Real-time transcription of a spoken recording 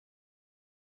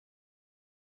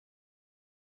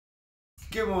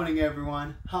Good morning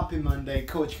everyone, happy Monday,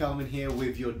 Coach Calvin here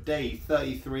with your day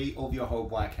 33 of your whole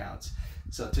workouts.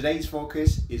 So today's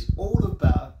focus is all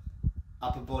about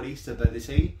upper body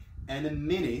stability and a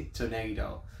mini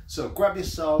tornado. So grab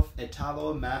yourself a towel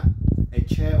or mat, a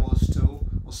chair or stool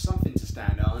or something to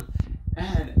stand on,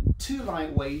 and two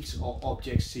light weights or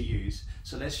objects to use.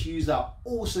 So let's use that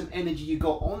awesome energy you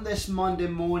got on this Monday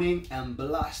morning and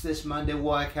blast this Monday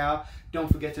workout.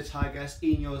 Don't forget to tag us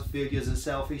in your videos and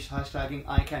selfies, hashtagging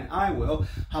I can, I will.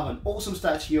 Have an awesome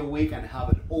start to your week and have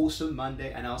an awesome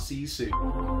Monday, and I'll see you soon.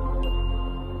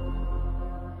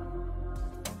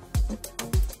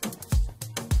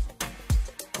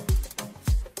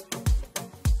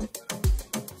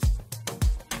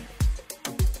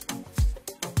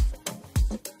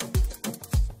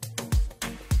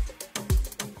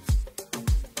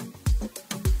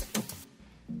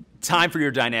 Time for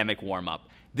your dynamic warm-up.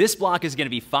 This block is going to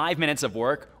be 5 minutes of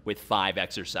work with 5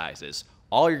 exercises.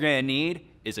 All you're going to need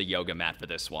is a yoga mat for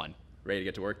this one. Ready to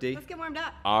get to work, D? Let's get warmed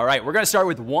up. All right, we're going to start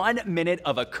with 1 minute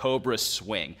of a cobra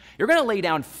swing. You're going to lay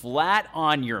down flat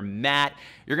on your mat.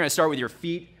 You're going to start with your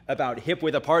feet about hip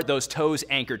width apart, those toes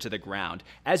anchored to the ground.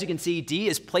 As you can see, Dee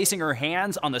is placing her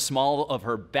hands on the small of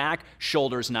her back,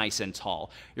 shoulders nice and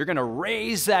tall. You're going to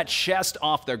raise that chest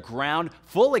off the ground,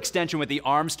 full extension with the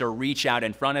arms to reach out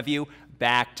in front of you,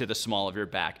 back to the small of your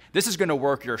back. This is going to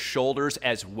work your shoulders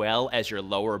as well as your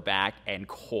lower back and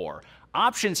core.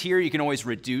 Options here, you can always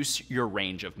reduce your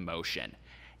range of motion.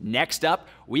 Next up,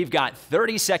 we've got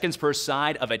 30 seconds per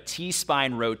side of a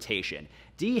T-spine rotation.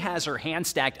 Dee has her hands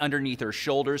stacked underneath her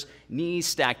shoulders, knees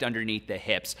stacked underneath the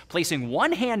hips. Placing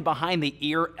one hand behind the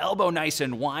ear, elbow nice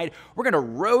and wide, we're going to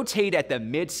rotate at the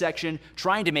midsection,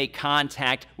 trying to make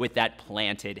contact with that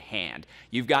planted hand.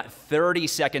 You've got 30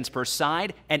 seconds per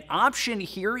side. An option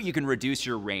here, you can reduce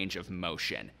your range of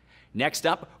motion. Next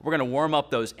up, we're going to warm up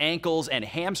those ankles and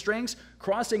hamstrings,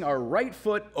 crossing our right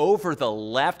foot over the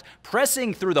left,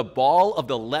 pressing through the ball of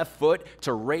the left foot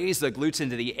to raise the glutes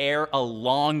into the air,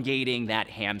 elongating that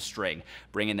hamstring,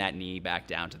 bringing that knee back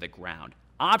down to the ground.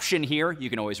 Option here, you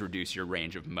can always reduce your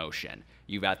range of motion.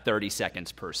 You've got 30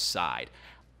 seconds per side.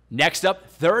 Next up,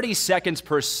 30 seconds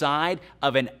per side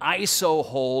of an iso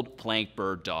hold plank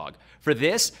bird dog. For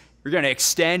this, you're going to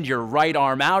extend your right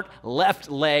arm out, left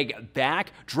leg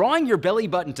back, drawing your belly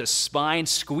button to spine,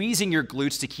 squeezing your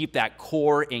glutes to keep that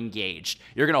core engaged.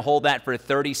 You're going to hold that for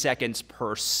 30 seconds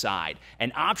per side.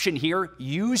 An option here,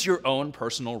 use your own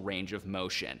personal range of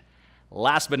motion.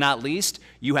 Last but not least,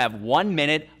 you have 1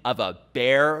 minute of a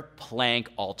bear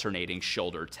plank alternating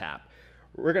shoulder tap.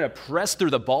 We're going to press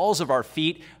through the balls of our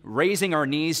feet, raising our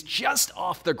knees just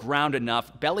off the ground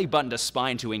enough, belly button to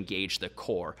spine to engage the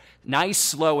core. Nice,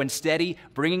 slow, and steady,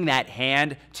 bringing that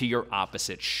hand to your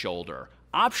opposite shoulder.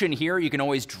 Option here, you can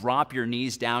always drop your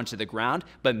knees down to the ground,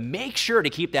 but make sure to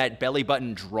keep that belly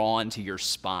button drawn to your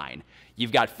spine.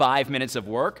 You've got 5 minutes of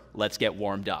work. Let's get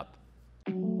warmed up.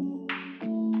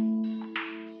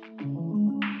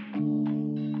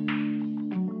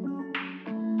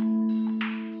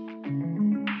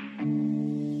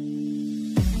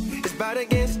 About to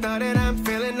get started, I'm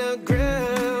feeling the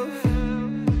groove.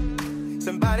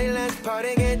 Somebody let's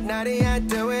party, get naughty, I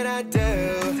do what I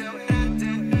do.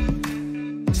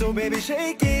 So baby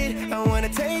shake it, I wanna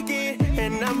take it,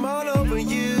 and I'm all over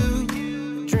you.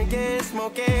 Drinking,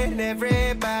 smoking,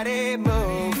 everybody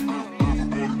move.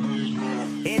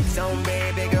 It's on,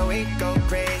 baby, go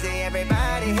crazy,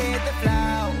 everybody hit the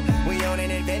floor. We on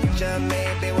an adventure,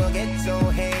 maybe we'll get so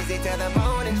hazy till the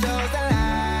morning shows the light.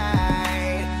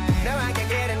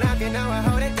 You know I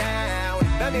hold it down.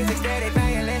 The music steady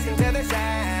playing, listen to the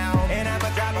sound. And I'ma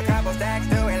drop a couple stacks,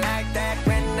 do it like that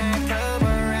when I come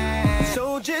around.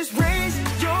 So just raise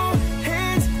your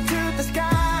hands to the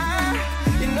sky.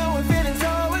 You know we're feeling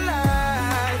so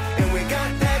alive. And we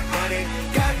got that money,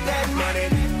 got that money,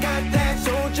 got that.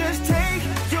 So just take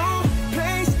your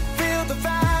place, feel the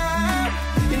vibe.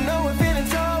 You know we're feeling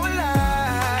so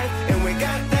alive. And we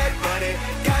got that money,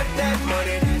 got that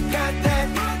money, got that.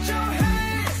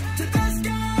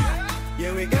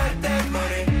 Yeah, we got that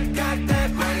money, got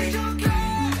that money.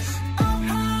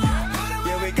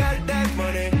 Yeah, we got that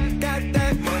money, got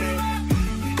that money.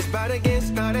 It's about to get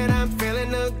started, I'm feeling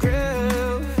the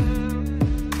groove.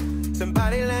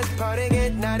 Somebody let's party,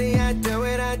 get naughty, I do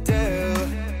what I do.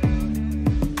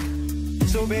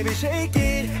 So baby shake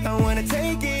it, I wanna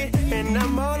take it, and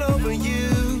I'm all over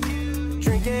you.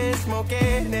 Drinking,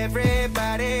 smoking,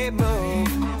 everybody move.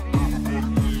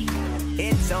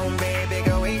 It's on, baby,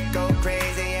 go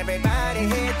crazy, everybody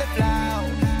hit the floor.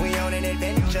 We on an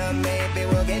adventure, maybe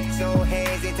we'll get so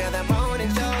hazy till the morning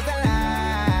shows the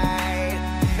light.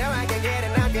 Now I can get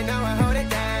enough, you know I hold it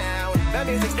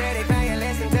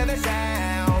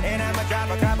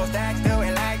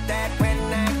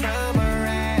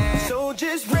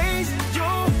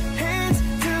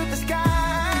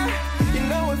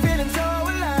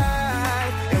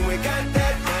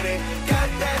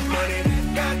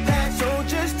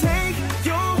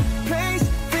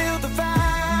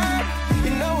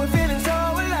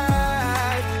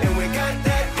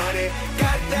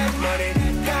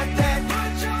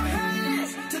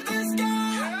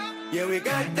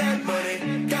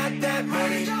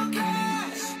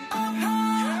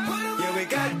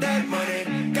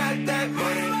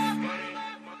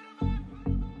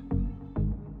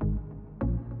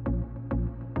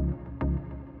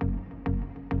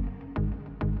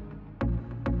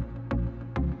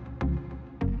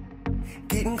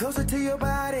Getting closer to your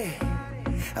body,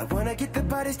 I wanna get the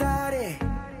party started,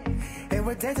 and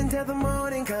we're dancing till the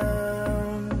morning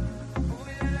comes.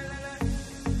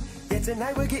 Yeah,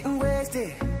 tonight we're getting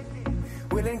wasted,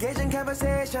 we'll engage in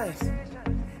conversations,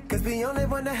 cause we only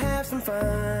want to have some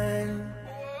fun.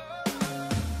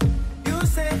 You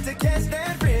said to catch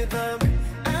that rhythm,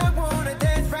 I wanna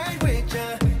dance right with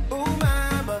ya. Ooh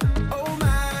mama, oh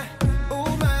my,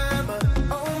 ooh mama,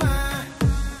 oh my.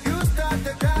 You start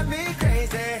to drive me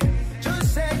crazy,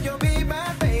 just say you'll be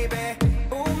my baby.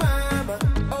 Ooh mama,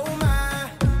 oh my,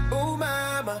 ooh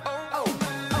mama, oh, oh,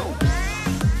 oh.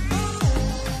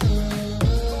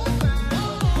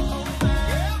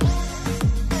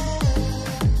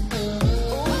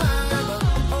 Ooh mama,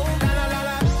 oh la la la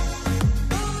la.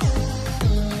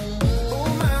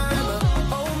 Ooh mama,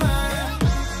 oh my.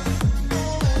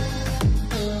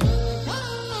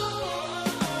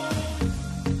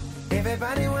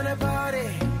 Everybody wanna party,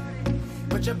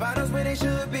 put your bottles where they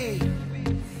should be,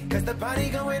 cause the party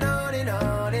going on and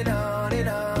on and on and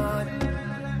on.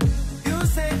 You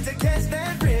said to catch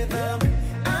that rhythm,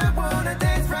 I wanna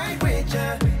dance right with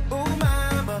ya. Ooh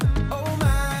mama, oh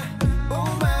my,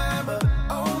 ooh mama,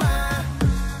 oh my.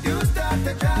 You start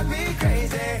to drive me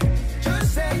crazy,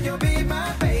 just say you'll be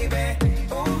my baby.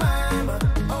 Ooh mama,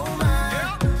 oh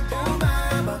my, ooh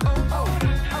mama, oh, oh,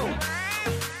 oh.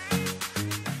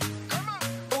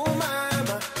 Ooh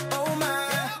mama, oh my.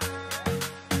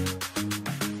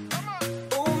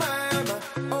 Ooh mama,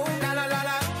 oh la la la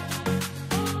la.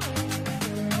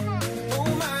 Ooh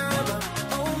mama,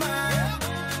 oh my.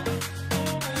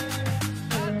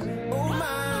 Ooh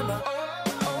mama, oh,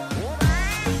 oh. Ooh mama,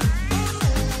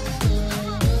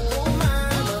 oh my. Ooh mama,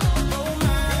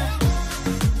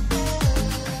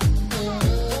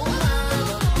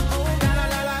 oh la la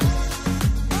la la. Ooh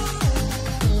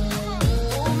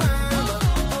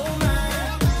mama,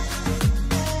 oh my.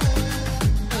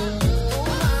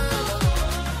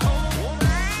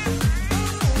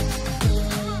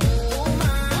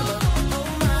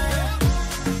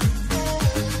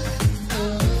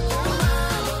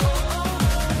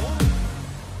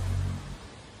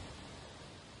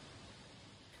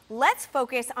 Let's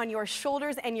focus on your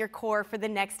shoulders and your core for the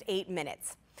next 8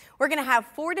 minutes. We're going to have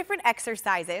 4 different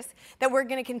exercises that we're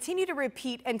going to continue to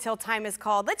repeat until time is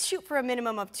called. Let's shoot for a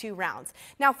minimum of 2 rounds.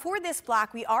 Now for this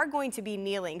block, we are going to be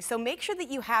kneeling, so make sure that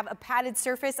you have a padded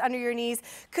surface under your knees.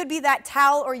 Could be that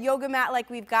towel or yoga mat like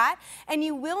we've got, and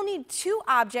you will need 2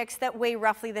 objects that weigh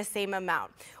roughly the same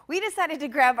amount. We decided to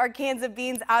grab our cans of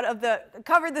beans out of the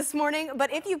cupboard this morning,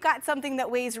 but if you've got something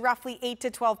that weighs roughly 8 to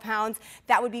 12 pounds,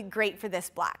 that would be great for this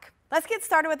block. Let's get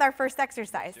started with our first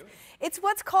exercise. It's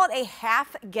what's called a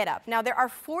half get up. Now there are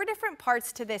 4 different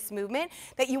parts to this movement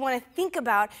that you want to think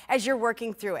about as you're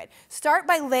working through it. Start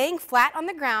by laying flat on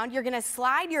the ground. You're going to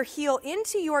slide your heel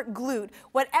into your glute.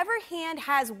 Whatever hand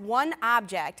has one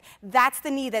object, that's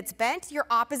the knee that's bent. Your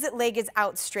opposite leg is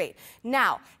out straight.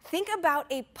 Now think about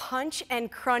a punch and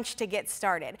crunch to get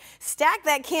started. Stack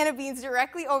that can of beans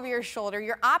directly over your shoulder.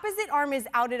 Your opposite arm is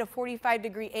out at a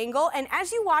 45-degree angle, and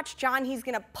as you watch John, he's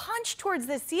going to punch towards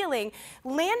the ceiling,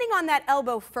 landing on that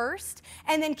elbow first,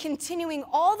 and then continuing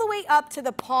all the way up to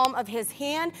the palm of his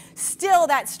hand, still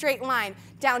that straight line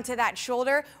down to that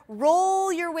shoulder.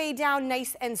 Roll your way down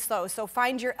nice and slow. So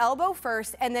find your elbow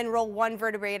first, and then roll 1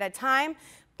 vertebrae at a time.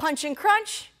 Punch and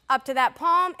crunch up to that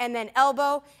palm, and then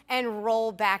elbow, and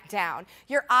roll back down.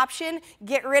 Your option,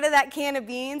 get rid of that can of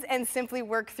beans and simply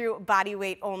work through body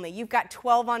weight only. You've got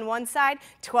 12 on one side,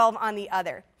 12 on the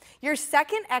other. Your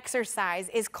second exercise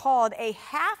is called a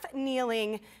half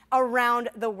kneeling around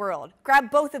the world.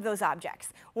 Grab both of those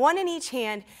objects, 1 in each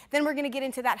hand, then we're going to get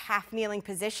into that half kneeling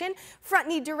position. Front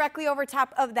knee directly over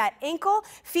top of that ankle,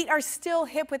 feet are still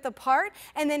hip width apart,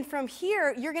 and then from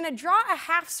here you're going to draw a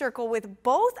half circle with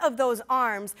both of those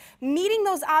arms, meeting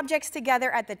those objects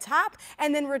together at the top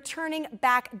and then returning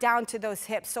back down to those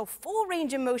hips. So full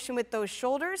range of motion with those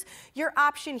shoulders. Your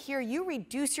option here, you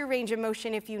reduce your range of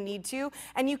motion if you need to,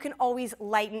 and you can always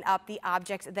lighten up the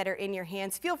objects that are in your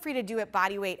hands. Feel free to do it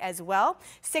body weight as well.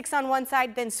 6 on one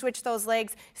side, then switch those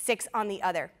legs, 6 on the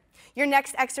other. Your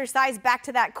next exercise, back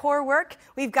to that core work,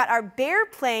 we've got our bear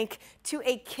plank to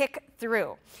a kick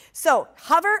through. So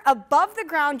hover above the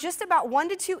ground just about 1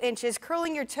 to 2 inches,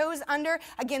 curling your toes under,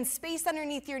 again space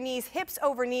underneath your knees, hips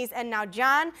over knees, and now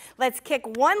John, let's kick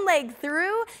 1 leg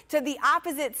through to the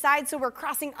opposite side so we're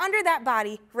crossing under that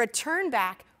body, return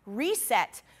back,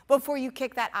 reset before you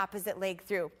kick that opposite leg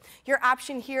through. Your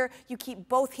option here, you keep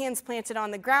both hands planted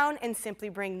on the ground and simply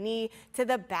bring knee to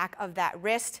the back of that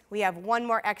wrist. We have one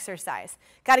more exercise.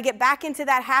 Got to get back into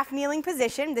that half kneeling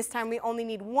position. This time we only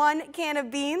need 1 can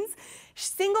of beans.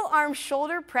 Single arm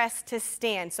shoulder press to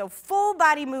stand. So full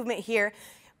body movement here.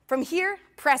 From here,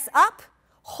 press up,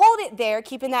 hold it there,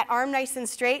 keeping that arm nice and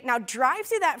straight. Now drive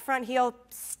through that front heel,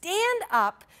 stand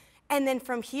up, and then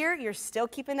from here, you're still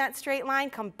keeping that straight line.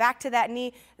 Come back to that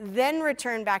knee, then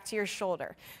return back to your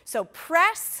shoulder. So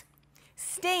press,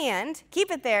 stand,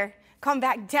 keep it there, come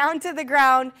back down to the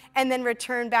ground, and then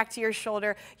return back to your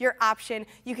shoulder. Your option,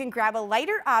 you can grab a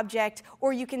lighter object,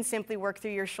 or you can simply work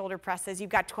through your shoulder presses. You've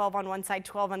got 12 on one side,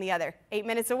 12 on the other. 8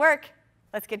 minutes of work.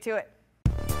 Let's get to it.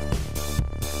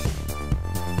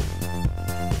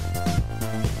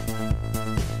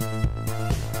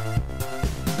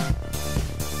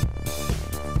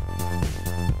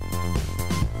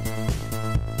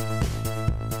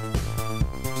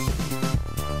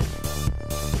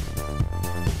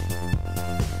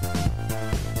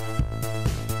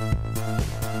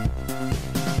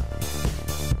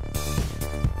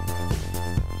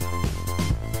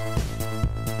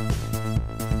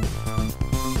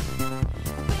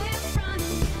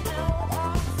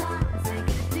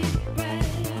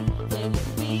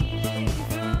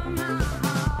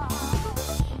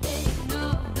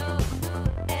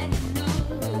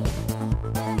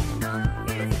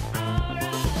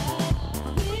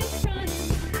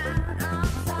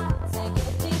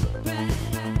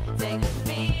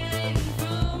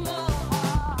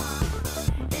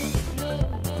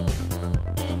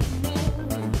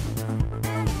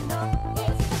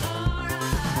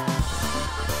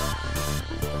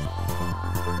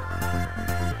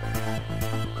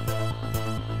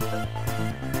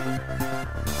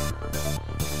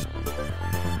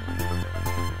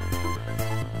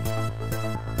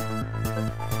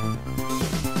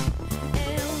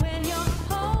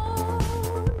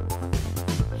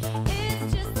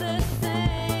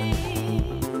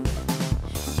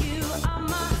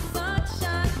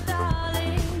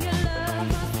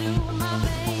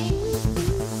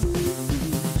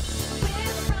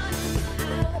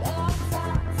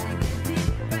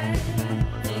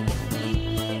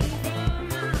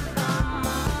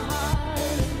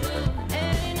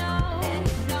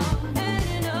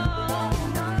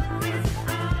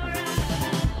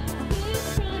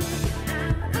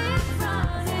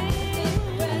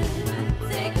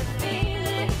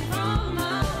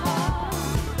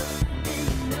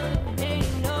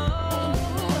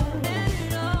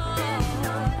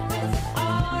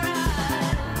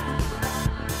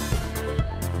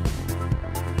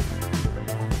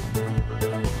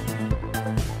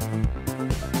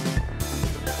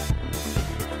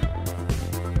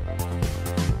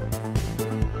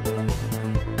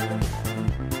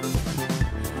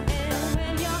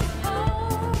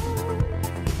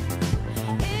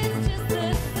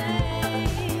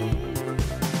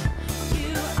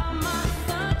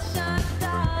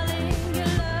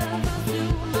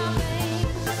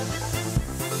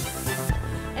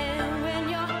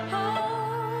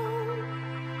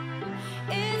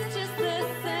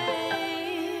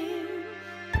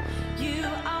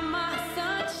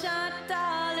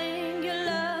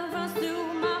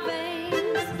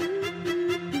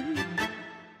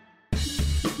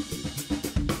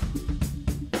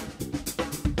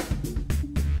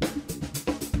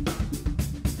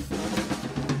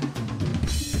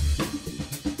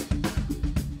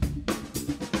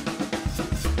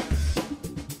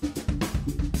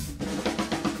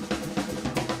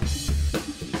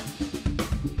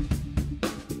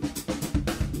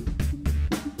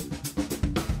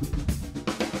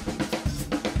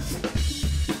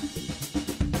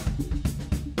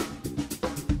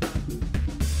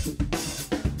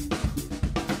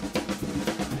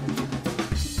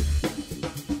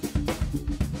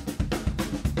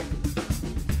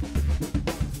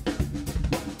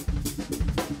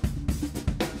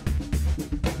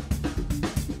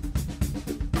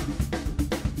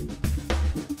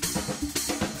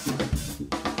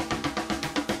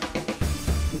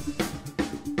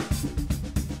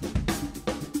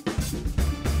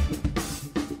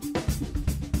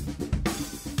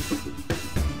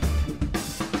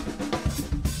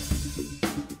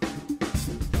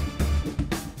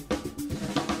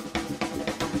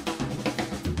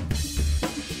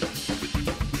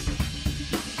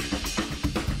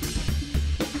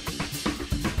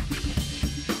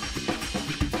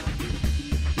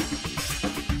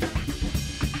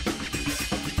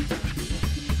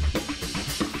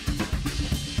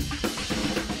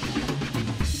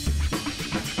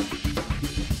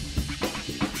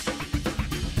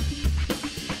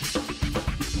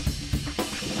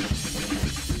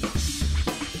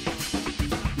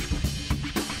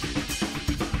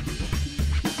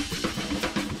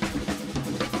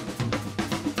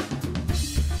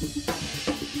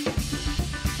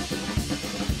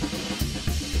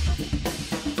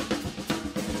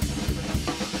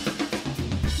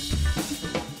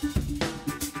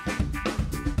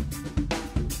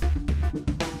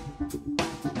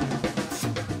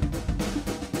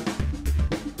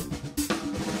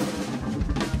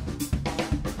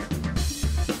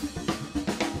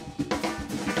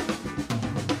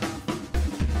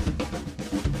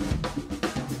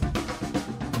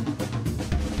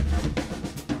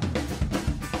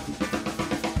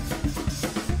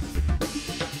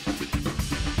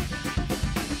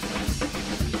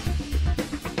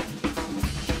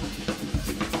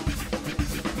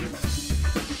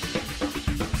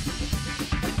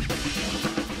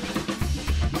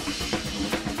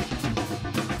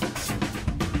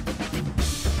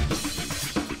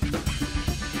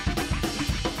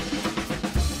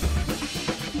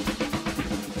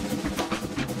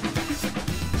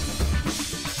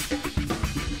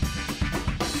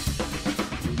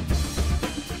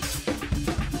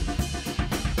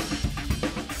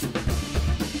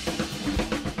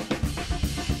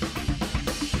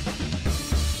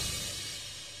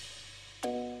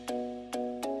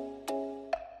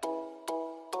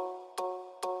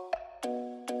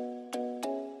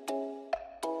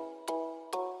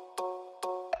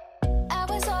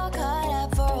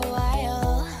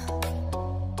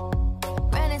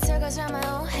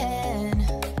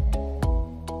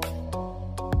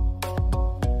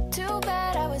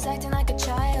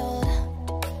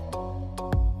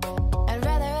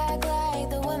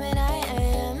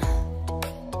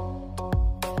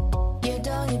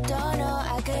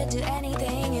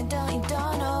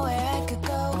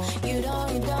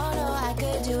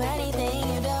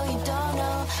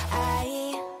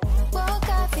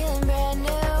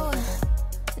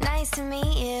 to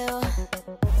meet you.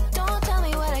 Don't tell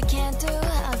me what I can't do,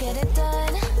 I'll get it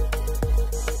done.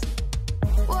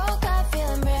 Woke up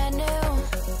feeling brand new.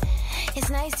 It's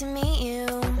nice to meet you.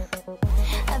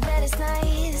 I bet it's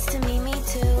nice to meet me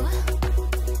too.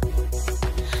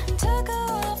 Took a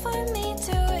while for me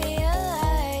to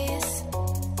realize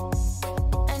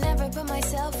I never put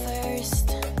myself first.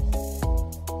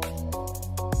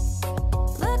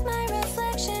 Look my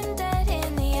reflection dead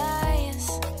in the eyes.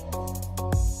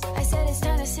 I said it's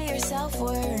time to see your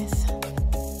self-worth.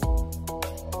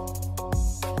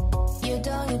 You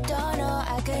don't know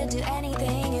I could do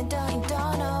anything. You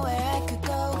don't know where I could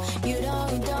go. You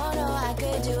don't know I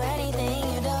could do anything.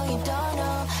 You don't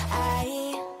know.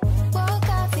 I woke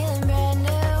up feeling brand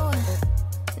new.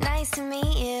 Nice to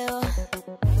meet you.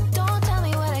 Don't tell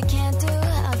me what I can't do,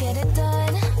 I'll get it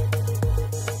done.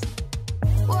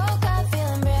 Woke up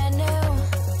feeling brand new.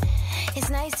 It's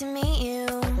nice to meet you.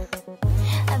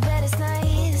 I bet it's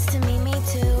nice to meet me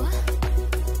too.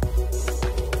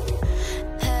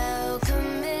 How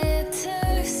come it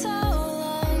took so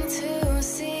long to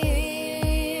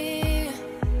see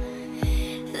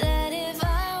that if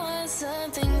I want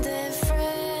something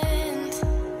different,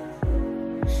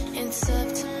 it's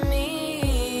up to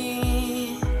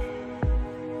me.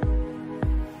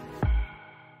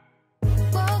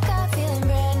 Woke up feeling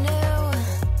brand new.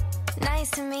 Nice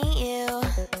to meet you.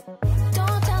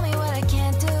 Don't tell me what I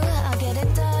can't do, I'll get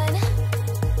it done.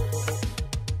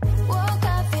 Woke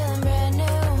up feeling brand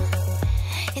new.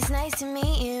 It's nice to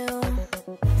meet you.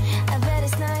 I bet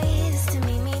it's nice to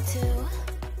meet me too.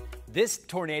 This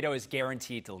tornado is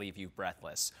guaranteed to leave you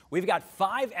breathless. We've got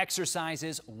 5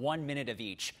 exercises, 1 minute of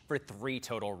each, for 3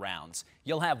 total rounds.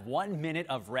 You'll have 1 minute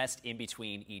of rest in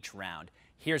between each round.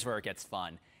 Here's where it gets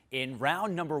fun. In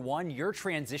round number 1, your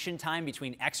transition time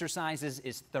between exercises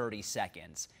is 30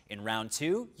 seconds. In round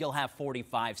 2, you'll have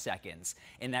 45 seconds.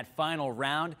 In that final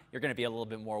round, you're going to be a little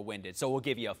bit more winded, so we'll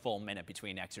give you a full minute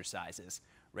between exercises.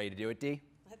 Ready to do it, Dee?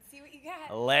 Let's see what you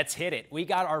got. Let's hit it. We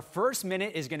got our first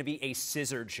minute is going to be a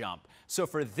scissor jump. So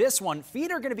for this one,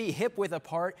 feet are going to be hip width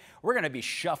apart. We're going to be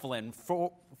shuffling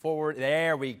forward.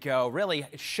 There we go. Really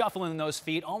shuffling those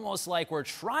feet, almost like we're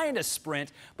trying to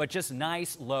sprint, but just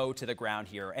nice low to the ground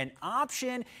here. An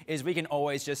option is we can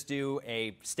always just do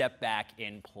a step back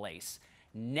in place.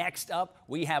 Next up,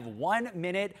 we have 1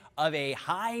 minute of a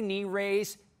high knee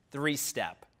raise,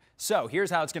 3-step. So here's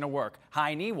how it's going to work.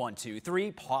 High knee, 1, 2,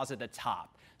 3, pause at the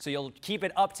top. So you'll keep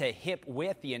it up to hip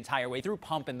width the entire way through,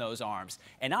 pumping those arms.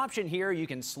 An option here, you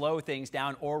can slow things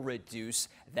down or reduce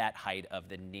that height of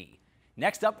the knee.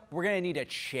 Next up, we're going to need a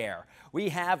chair. We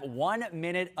have 1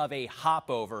 minute of a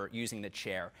hop over using the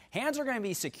chair. Hands are going to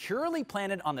be securely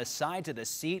planted on the sides of the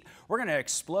seat. We're going to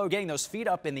explode, getting those feet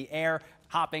up in the air,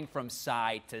 hopping from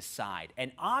side to side.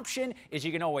 An option is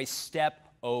you can always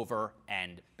step over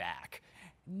and back.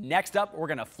 Next up, we're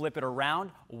going to flip it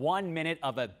around. 1 minute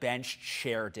of a bench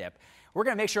chair dip. We're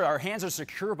going to make sure our hands are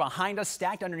secure behind us,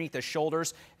 stacked underneath the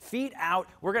shoulders, feet out.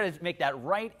 We're going to make that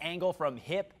right angle from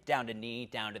hip down to knee,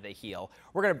 down to the heel.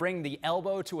 We're going to bring the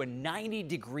elbow to a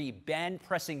 90-degree bend,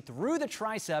 pressing through the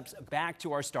triceps back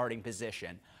to our starting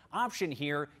position. Option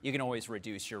here, you can always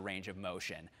reduce your range of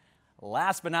motion.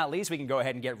 Last but not least, we can go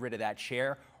ahead and get rid of that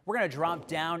chair. We're going to drop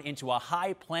down into a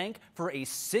high plank for a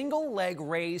single leg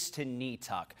raise to knee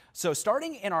tuck. So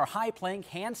starting in our high plank,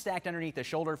 hands stacked underneath the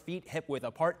shoulder, feet hip width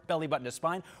apart, belly button to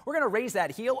spine, we're going to raise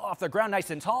that heel off the ground nice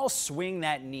and tall, swing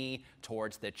that knee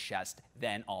towards the chest,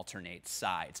 then alternate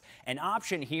sides. An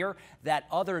option here, that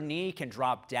other knee can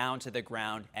drop down to the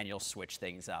ground and you'll switch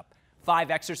things up. 5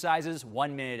 exercises,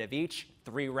 1 minute of each,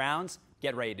 3 rounds.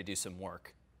 Get ready to do some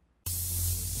work.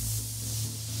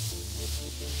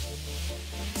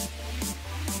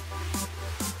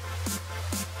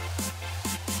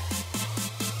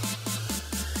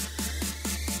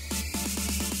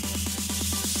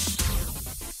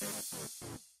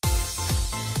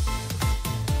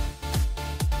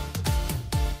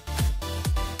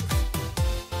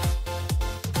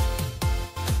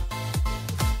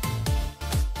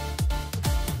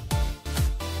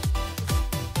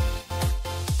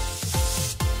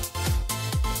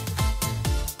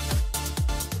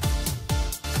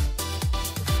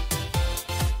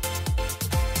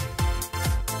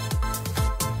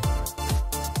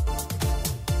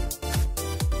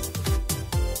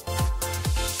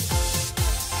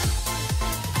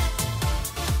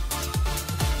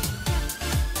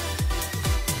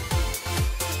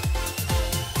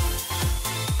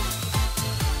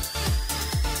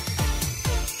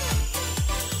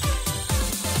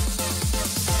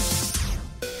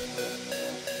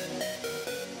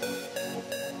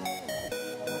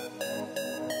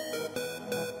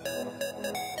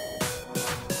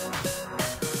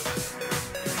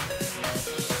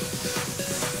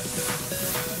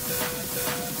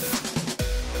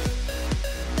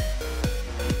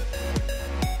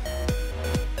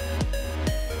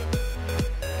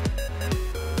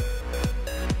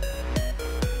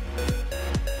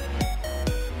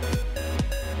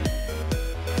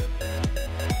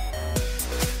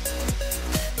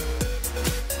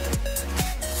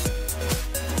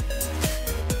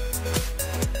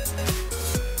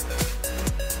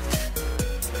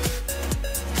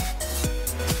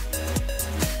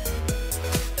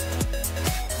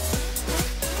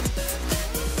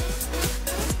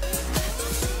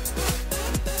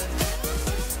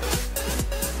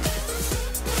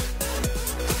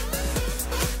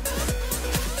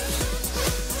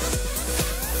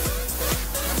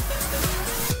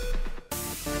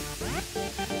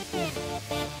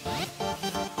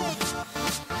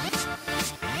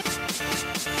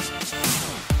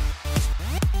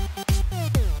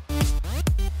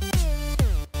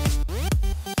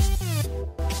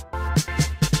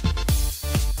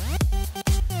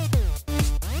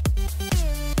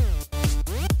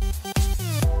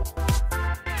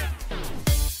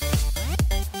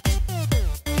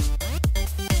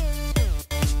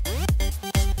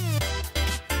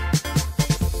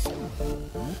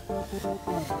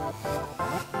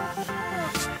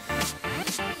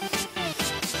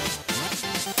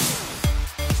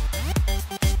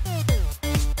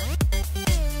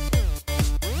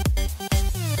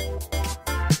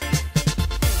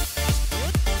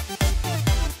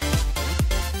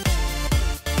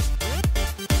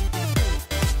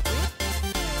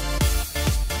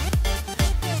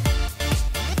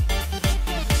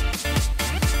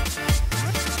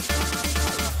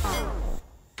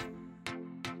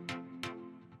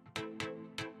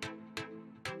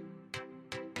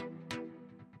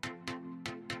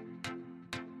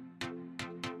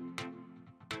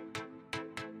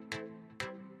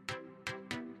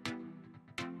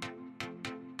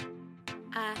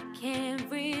 I can't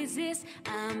resist,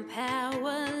 I'm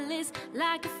powerless,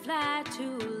 like a fly to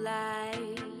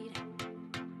light.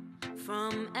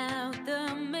 From out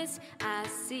the mist, I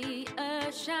see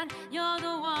a shine. You're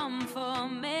the one for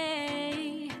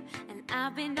me, and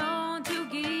I've been known to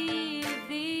give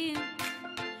in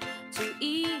too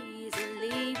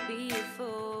easily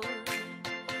before.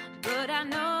 But I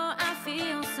know I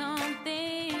feel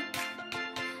something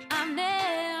I've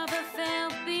never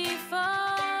felt before.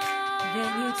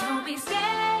 Then you told me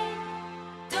stay,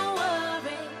 don't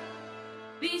worry,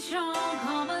 be strong,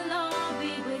 come along,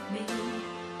 be with me.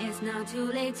 It's not too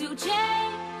late to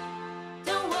change,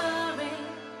 don't worry,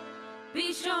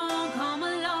 be strong, come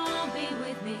along, be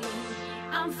with me.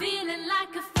 I'm feeling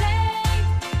like a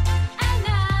flame at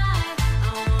night,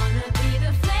 I wanna be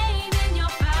the flame in your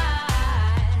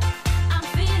fire. I'm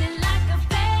feeling like a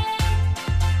flame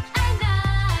at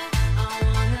night, I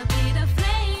wanna be the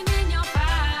flame in your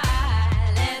fire.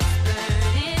 Let's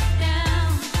burn it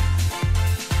down.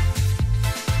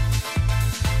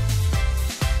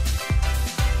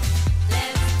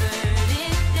 Let's burn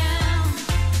it down.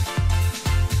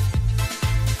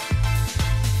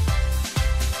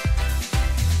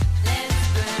 Let's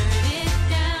burn it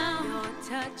down. Your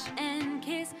touch and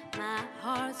kiss, my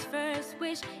heart's first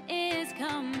wish is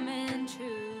coming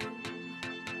true.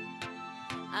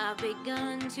 I've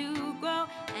begun to grow,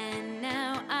 and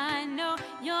now I know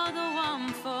you're the one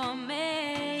for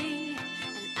me.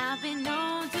 And I've been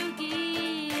known to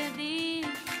give in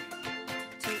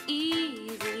too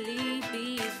easily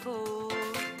before.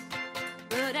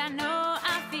 But I know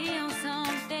I feel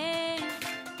something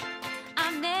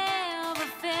I've never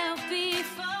felt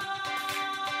before.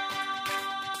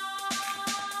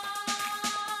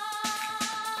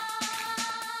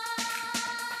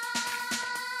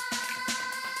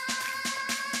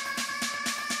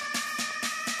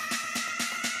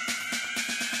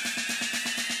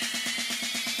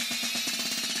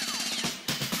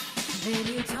 Then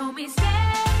you told me stay,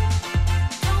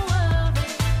 don't worry,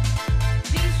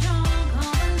 be strong,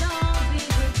 come along, be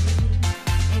with me.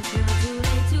 It's not too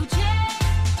late to change,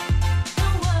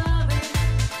 don't worry,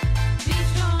 be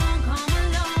strong, come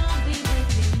along, be with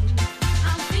me.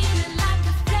 I'm feeling like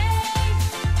a flame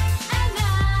at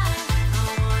night, I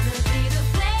wanna be the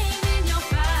flame in your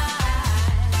fire.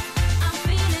 I'm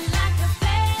feeling like a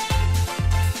flame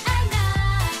at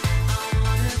night, I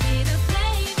wanna be the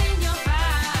flame in your fire.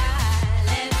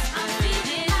 I'm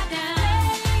feeling like a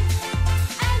flame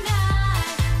at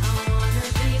night, I wanna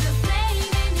be the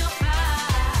flame in your fire.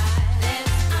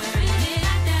 I'm feeling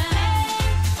like a flame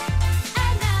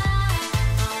at night,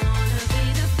 I wanna be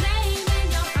the flame in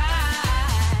your fire.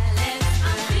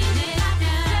 I'm feeling like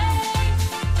a flame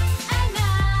at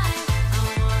night, I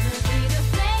wanna be the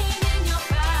flame in your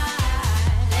fire.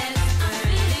 I'm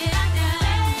feeling like a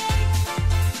flame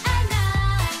at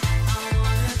night, I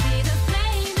wanna be the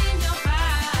flame in your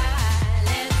fire.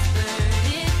 Let's burn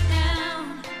it down.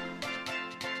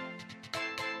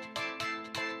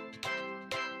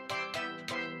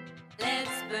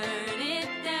 Let's burn it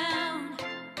down.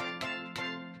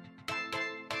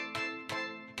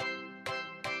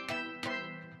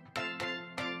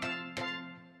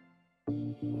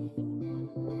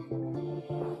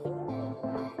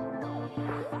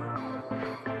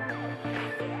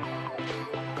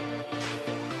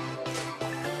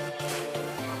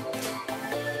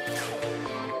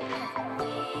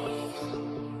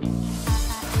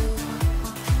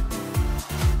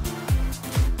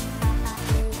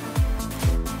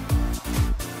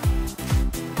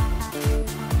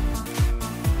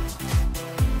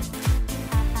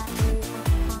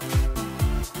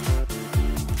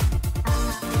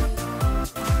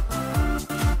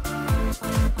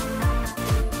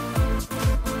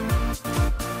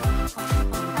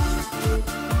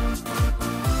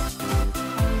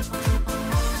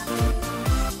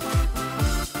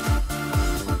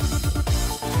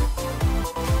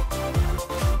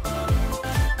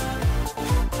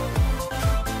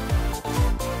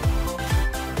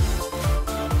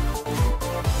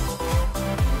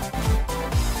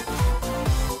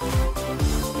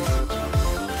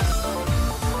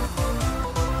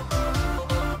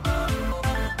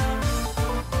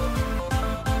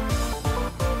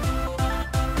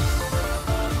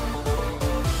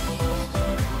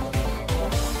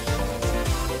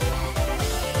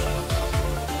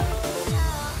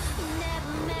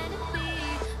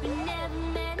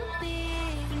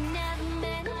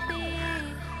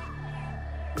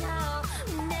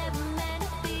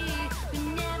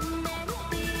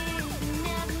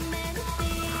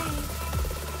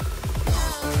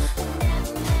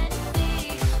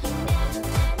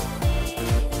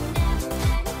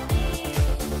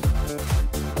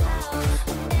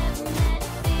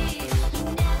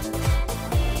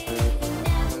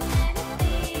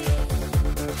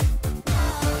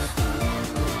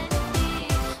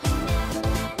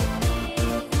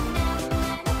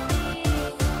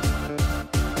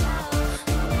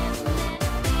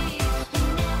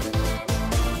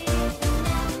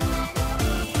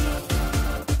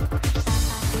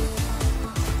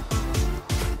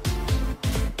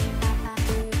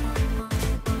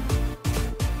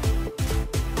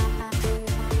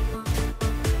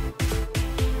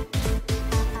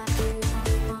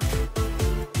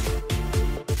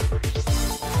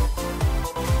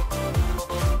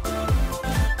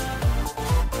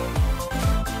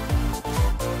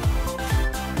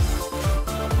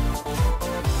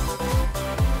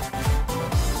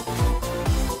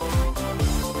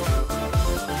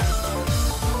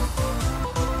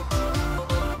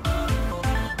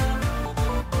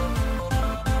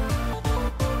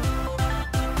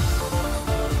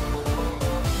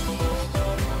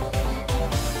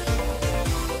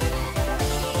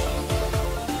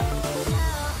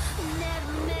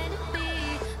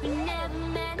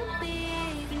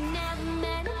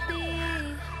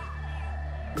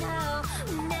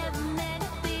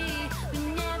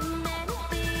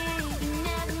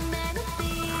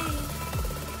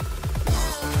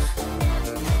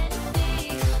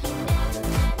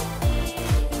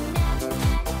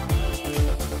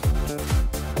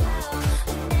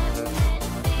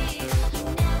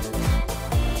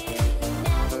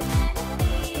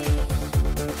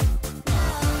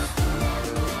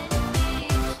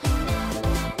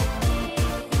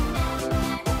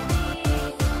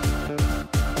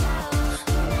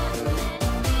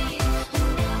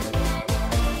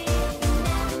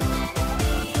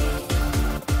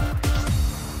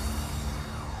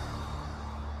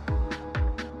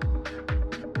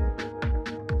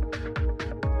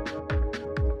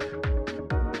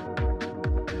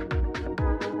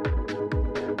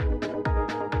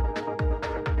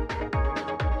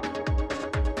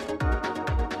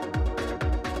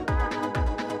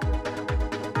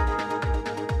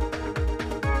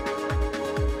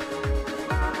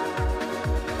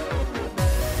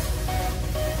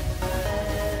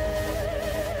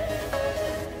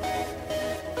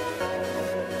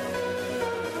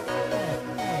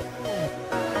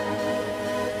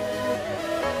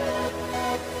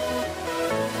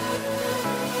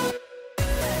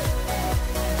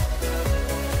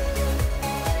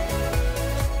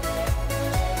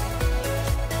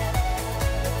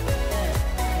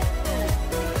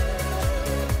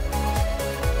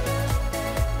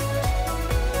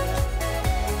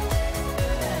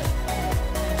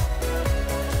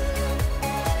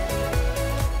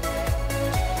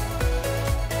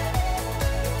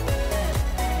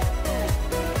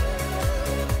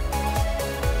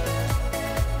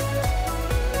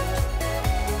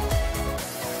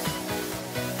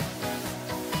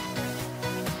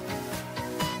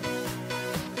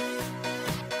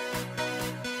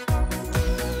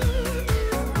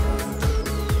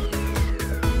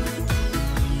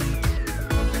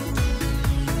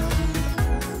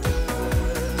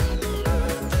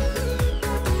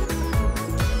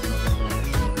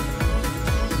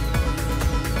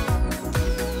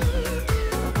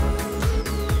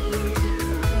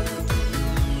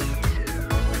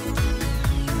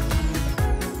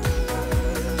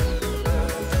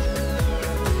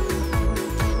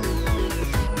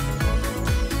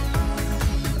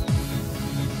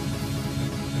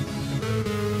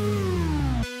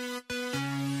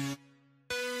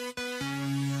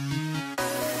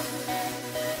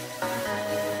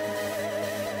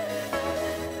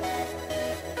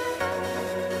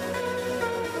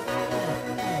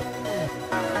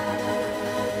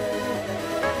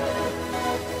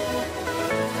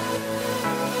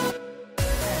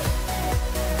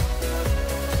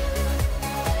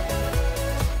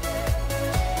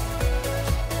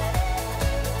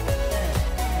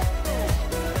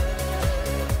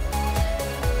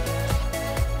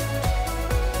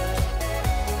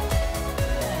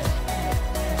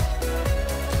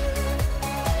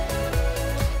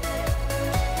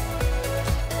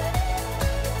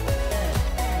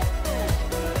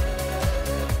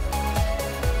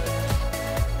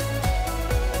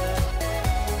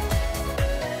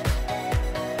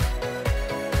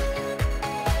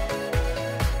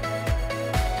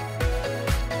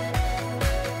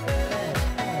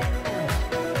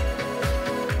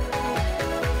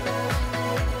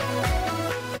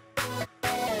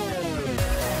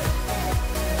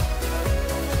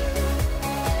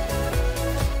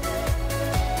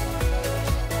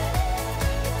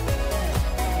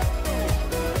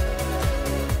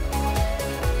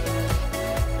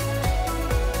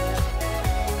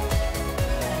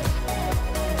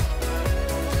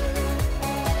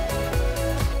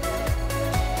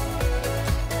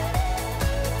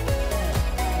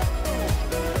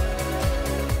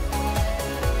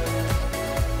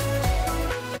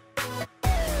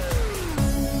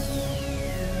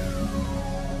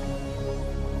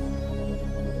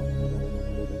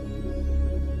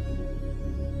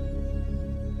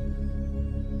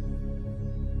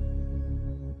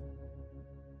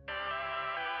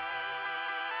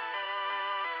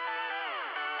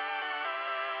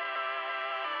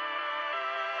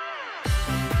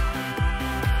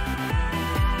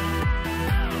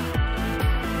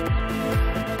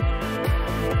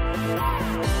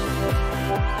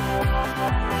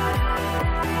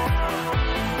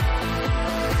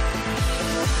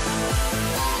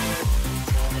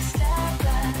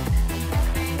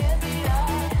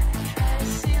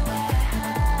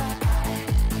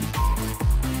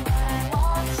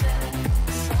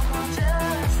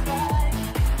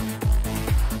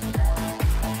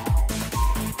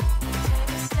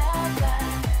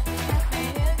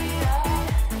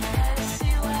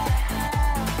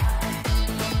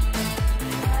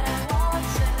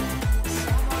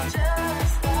 Just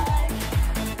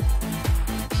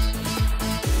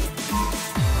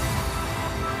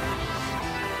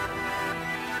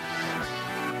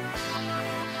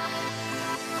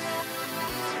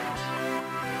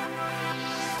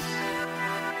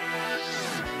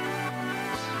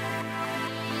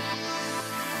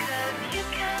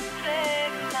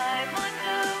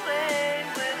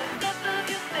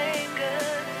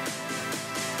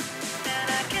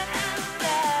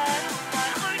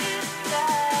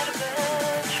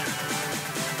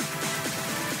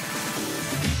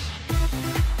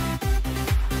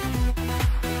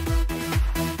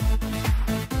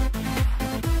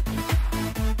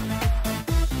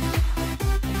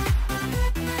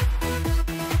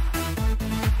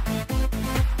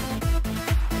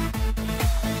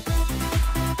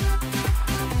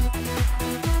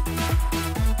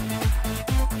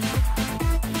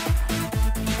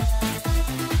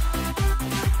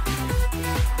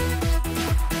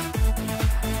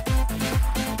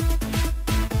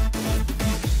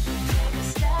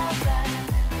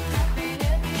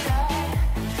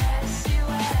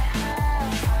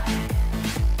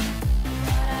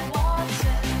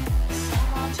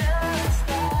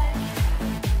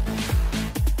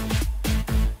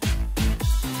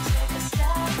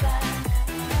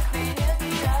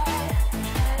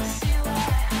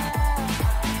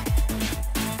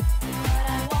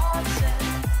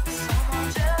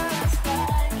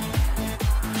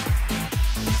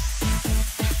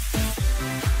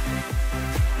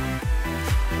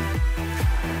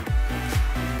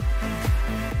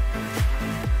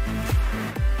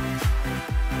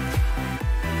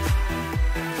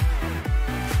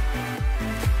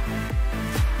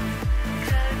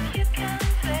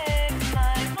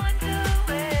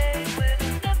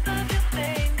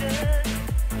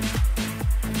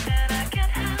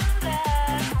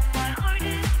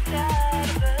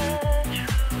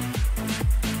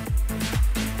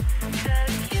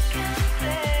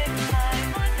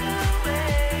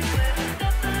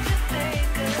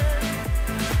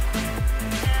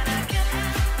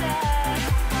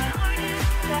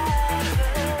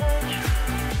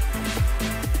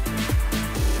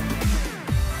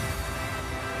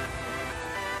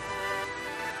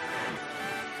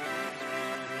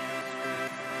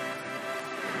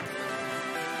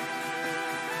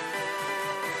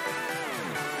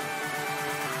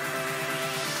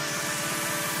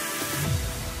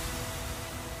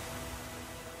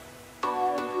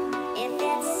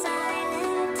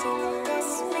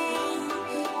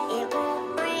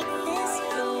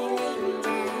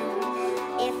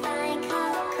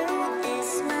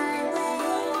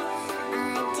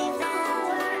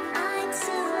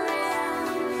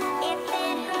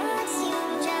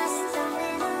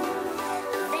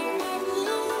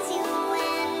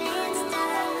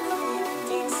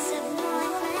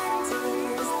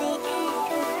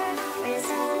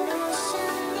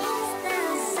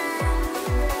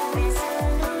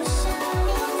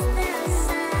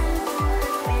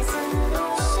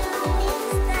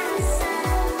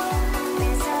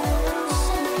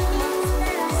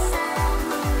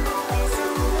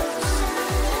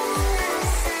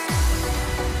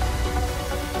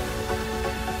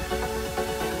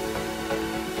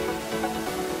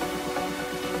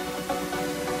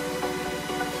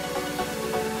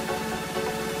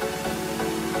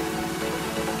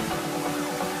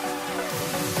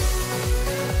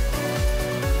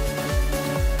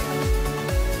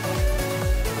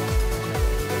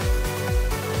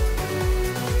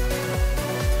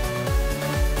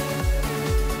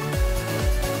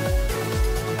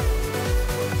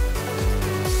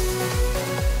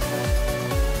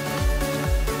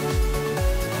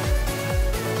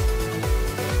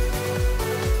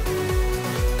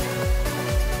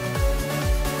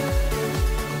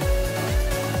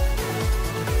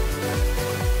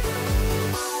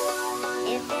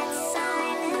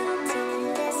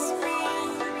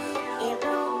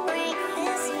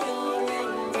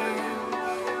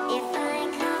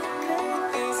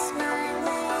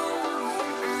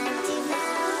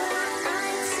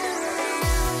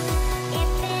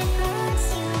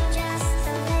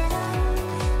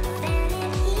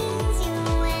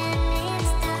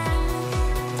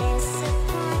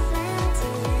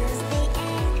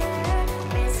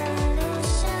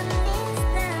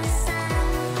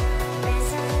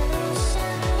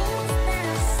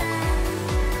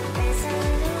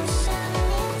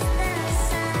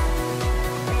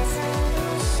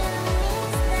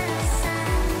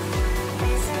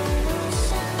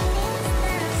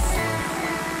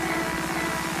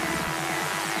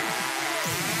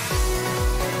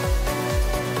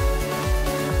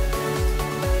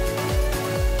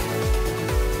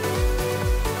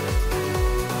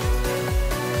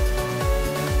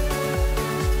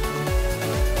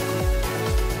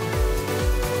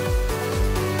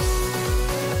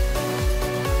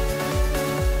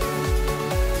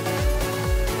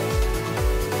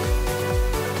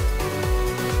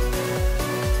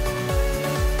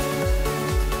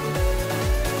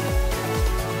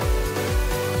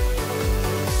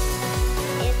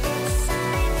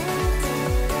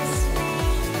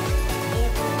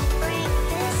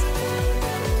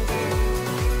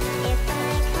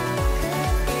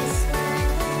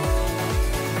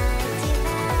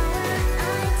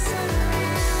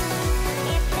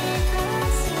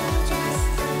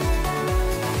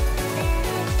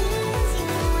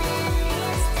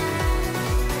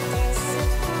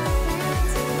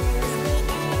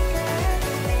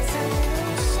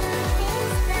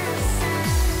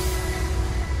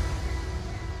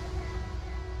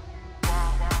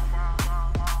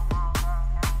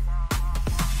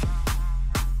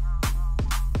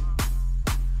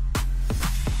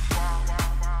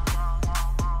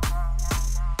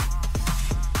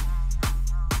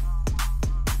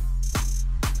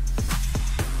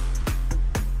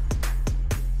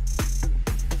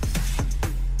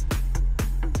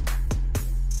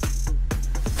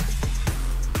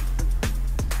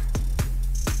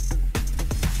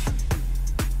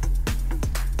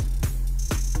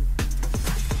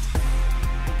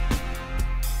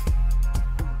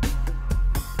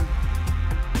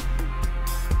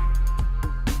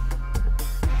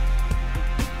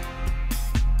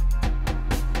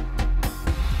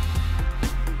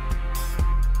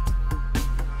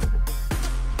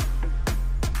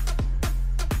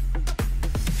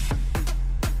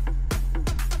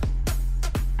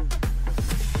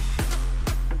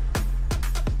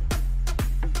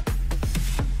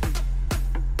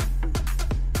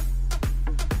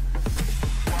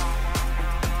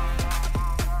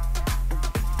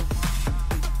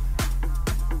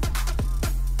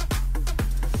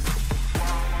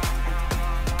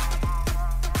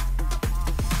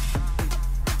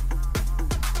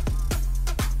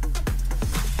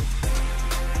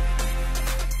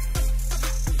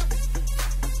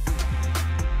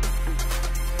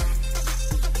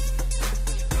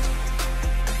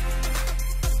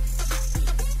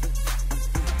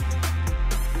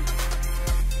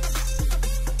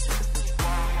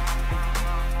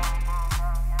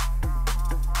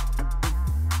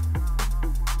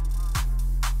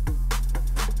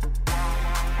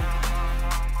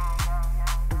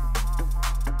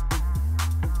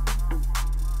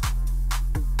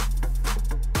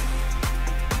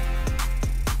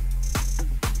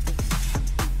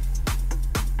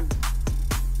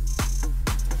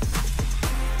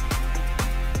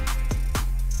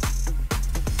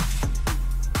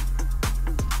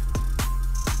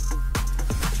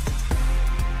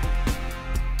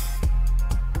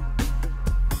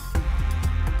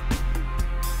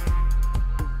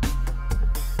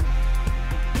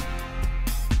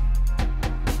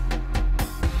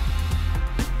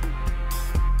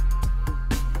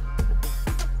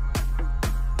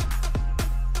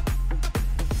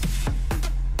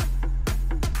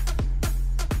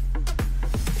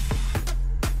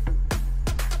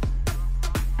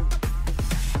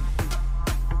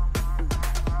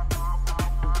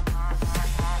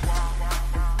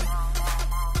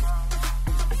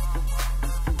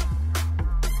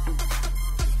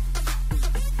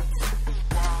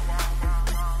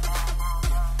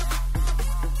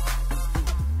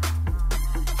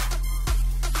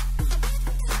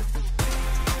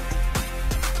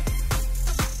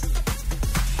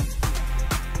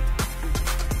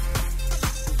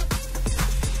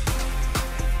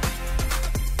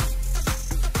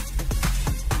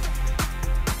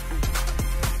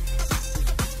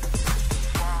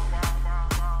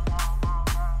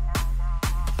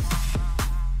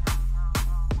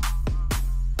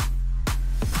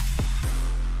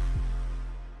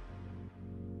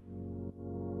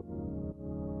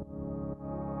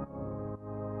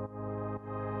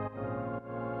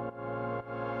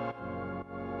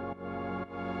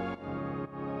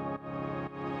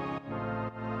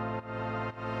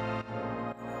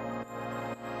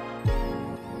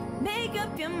Make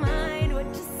up your mind what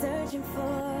you're searching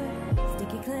for.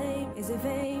 Sticky claim, is it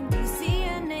fame? Do you see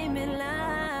your name in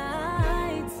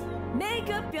lights? Make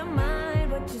up your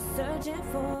mind what you're searching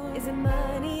for. Is it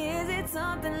money? Is it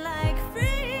something like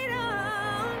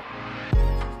freedom?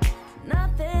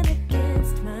 Nothing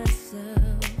against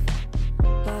myself,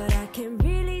 but I can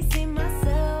really see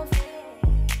myself.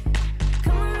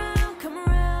 Come around, come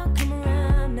around, come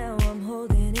around. Now I'm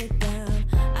holding it down.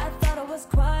 I thought I was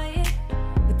quiet,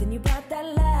 but then you brought that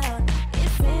loud.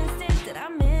 It's instinct that I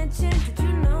mentioned. Did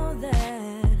you know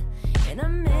that? In a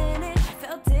minute, I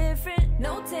felt different.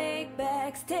 No take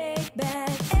backs, take back.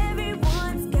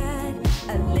 Everyone's got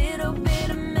a little bit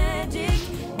of magic.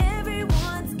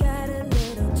 Everyone's got a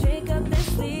little trick up their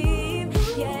sleeve.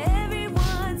 Yeah,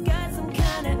 everyone's got some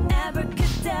kind of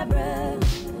abracadabra.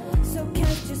 So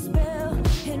cast your spell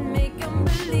and make them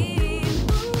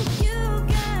believe. Ooh, you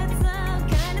got some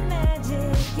kind of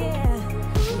magic, yeah.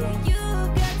 Yeah, you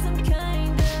got some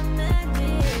kind of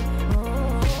magic.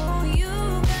 Oh, you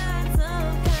got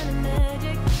some kind of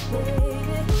magic, baby.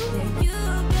 Yeah, you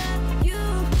got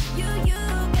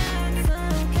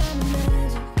some kind of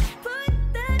magic. Put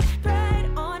that pride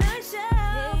on a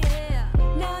shelf. Yeah.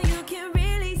 Now you can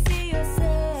really see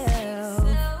yourself.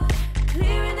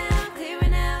 Clearing out,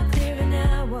 clearing out, clearing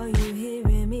out while you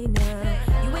hearing me now.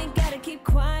 You ain't gotta keep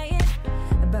quiet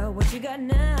about what you got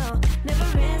now.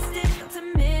 Never instant, not to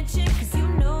mention, cause you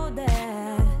know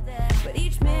that. But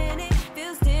each minute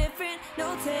feels different,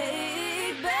 no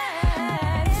take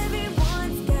back.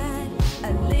 Everyone's got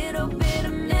a little bit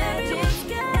of magic.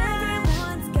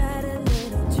 Everyone's got a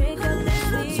little trick up their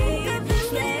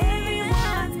sleeve. Yeah,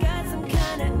 everyone's got some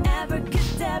kind of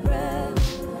abracadabra.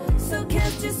 So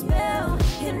cast your spell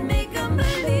and make them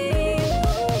believe.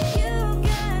 You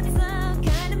got some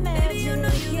kind of magic. Baby, you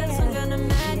know you got some kind of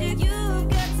magic. You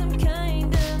got some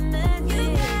kind of magic.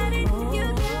 You got it, you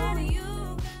got it, you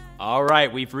got it. All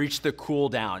right, we've reached the cool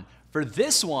down. For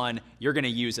this one, you're gonna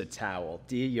use a towel.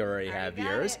 Dee, you already have got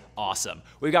yours. it. Awesome.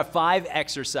 We've got 5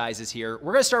 exercises here.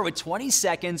 We're gonna start with 20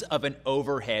 seconds of an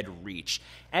overhead reach.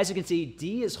 As you can see,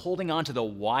 Dee is holding on to the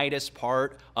widest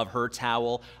part of her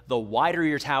towel. The wider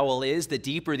your towel is, the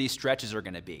deeper these stretches are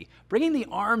gonna be. Bringing the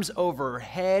arms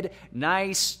overhead,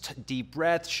 nice deep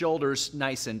breath, shoulders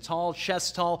nice and tall,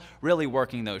 chest tall, really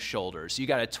working those shoulders. You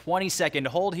got a 20-second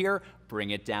hold here, bring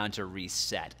it down to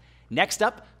reset. Next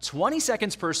up, 20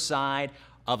 seconds per side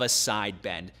of a side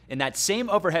bend. In that same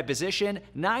overhead position,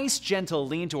 nice gentle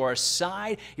lean to our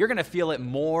side. You're gonna feel it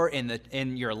more in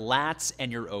your lats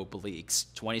and your obliques.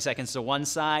 20 seconds to one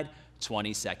side,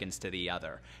 20 seconds to the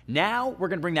other. Now, we're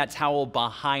gonna bring that towel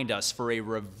behind us for a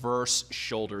reverse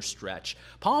shoulder stretch.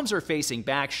 Palms are facing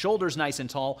back, shoulders nice and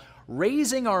tall.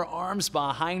 Raising our arms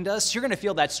behind us, you're gonna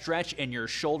feel that stretch in your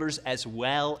shoulders as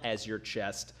well as your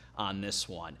chest on this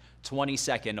one.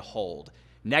 20-second hold.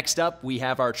 Next up, we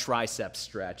have our tricep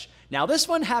stretch. Now, this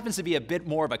one happens to be a bit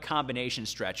more of a combination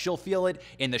stretch. You'll feel it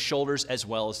in the shoulders as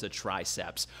well as the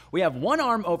triceps. We have one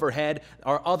arm overhead.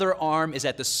 Our other arm is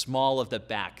at the small of the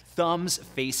back. Thumbs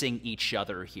facing each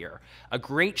other here. A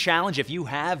great challenge. If you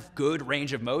have good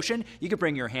range of motion, you can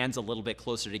bring your hands a little bit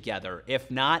closer together.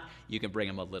 If not, you can bring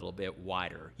them a little bit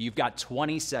wider. You've got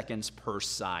 20 seconds per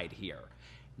side here.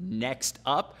 Next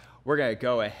up, we're gonna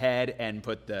go ahead and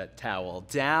put the towel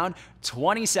down.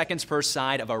 20 seconds per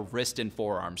side of a wrist and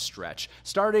forearm stretch.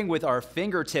 Starting with our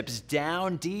fingertips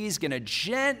down, Dee's gonna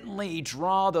gently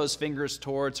draw those fingers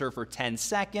towards her for 10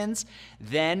 seconds.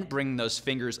 Then bring those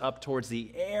fingers up towards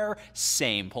the air.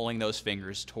 Same, pulling those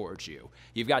fingers towards you.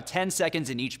 You've got 10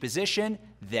 seconds in each position,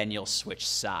 then you'll switch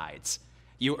sides.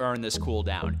 You earn this cool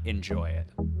down. Enjoy it.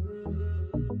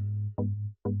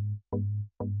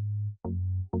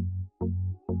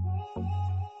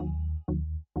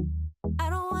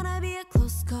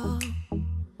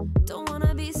 Don't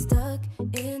wanna be stuck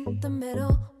in the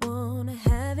middle, wanna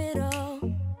have it all.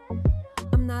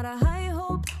 I'm not a high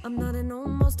hope, I'm not an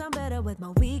almost, I'm better with my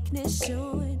weakness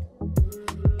showing.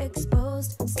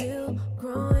 Exposed, still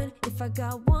growing. If I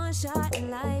got one shot in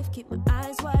life, keep my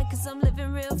eyes wide, cause I'm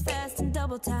living real fast in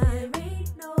double time. There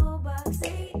ain't no box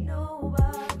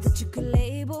that you could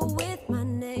label with my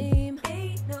name.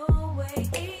 Ain't no way,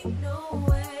 ain't no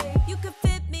way you could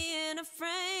fit me in a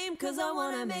frame, cause I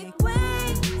wanna make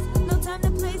waves. No time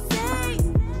to play safe,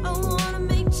 I wanna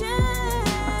make change.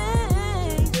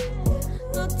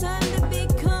 No time to be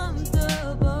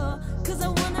comfortable, cause I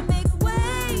wanna make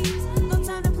waves. No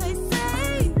time to play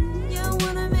safe, yeah, I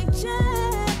wanna make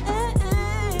change.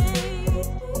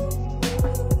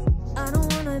 I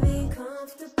don't wanna be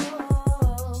comfortable.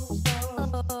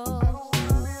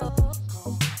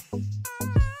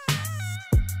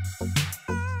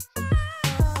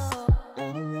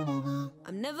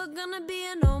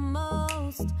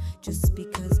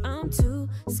 'cause I'm too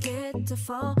scared to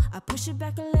fall. I push it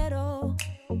back a little.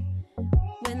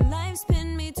 When life's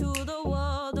pinned me to the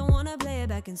wall, don't wanna play it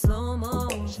back in slow-mo.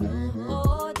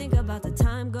 Oh, think about the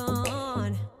time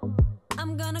gone.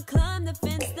 I'm gonna climb the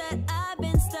fence that I've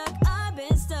been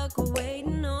stuck away